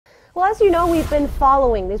Well, as you know, we've been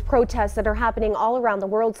following these protests that are happening all around the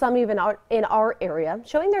world, some even in our area,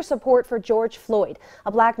 showing their support for George Floyd,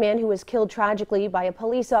 a black man who was killed tragically by a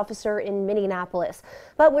police officer in Minneapolis.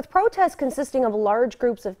 But with protests consisting of large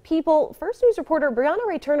groups of people, First News reporter Brianna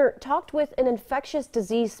Ray Turner talked with an infectious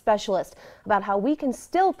disease specialist about how we can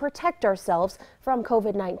still protect ourselves from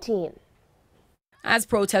COVID-19. As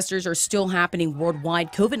protesters are still happening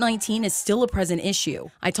worldwide, COVID-19 is still a present issue.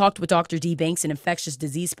 I talked with Dr. Dee Banks, an infectious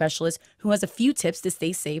disease specialist, who has a few tips to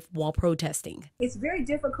stay safe while protesting. It's very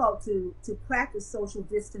difficult to practice social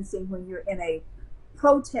distancing when you're in a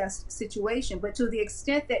protest situation, but to the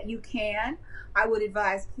extent that you can, I would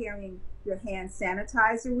advise carrying your hand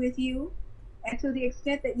sanitizer with you. And to the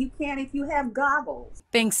extent that you can, if you have goggles.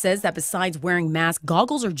 Banks says that besides wearing masks,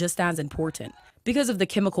 goggles are just as important because of the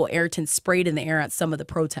chemical irritants sprayed in the air at some of the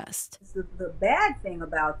protests. The bad thing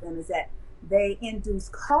about them is that they induce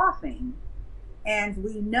coughing. And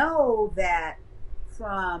we know that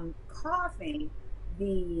from coughing,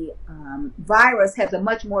 the virus has a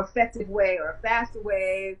much more effective way or a faster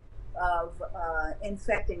way of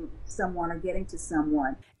infecting someone or getting to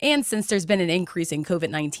someone. And since there's been an increase in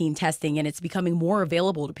COVID-19 testing and it's becoming more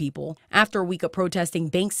available to people, after a week of protesting,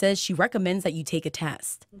 Banks says she recommends that you take a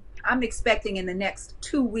test. I'm expecting in the next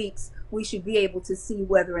 2 weeks we should be able to see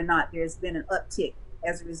whether or not there's been an uptick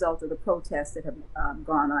as a result of the protests that have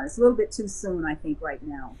gone on. It's a little bit too soon, I think, right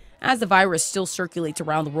now. As the virus still circulates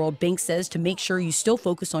around the world, Banks says to make sure you still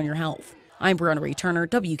focus on your health. I'm Brianna Ray Turner,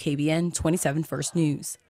 WKBN 27 First News.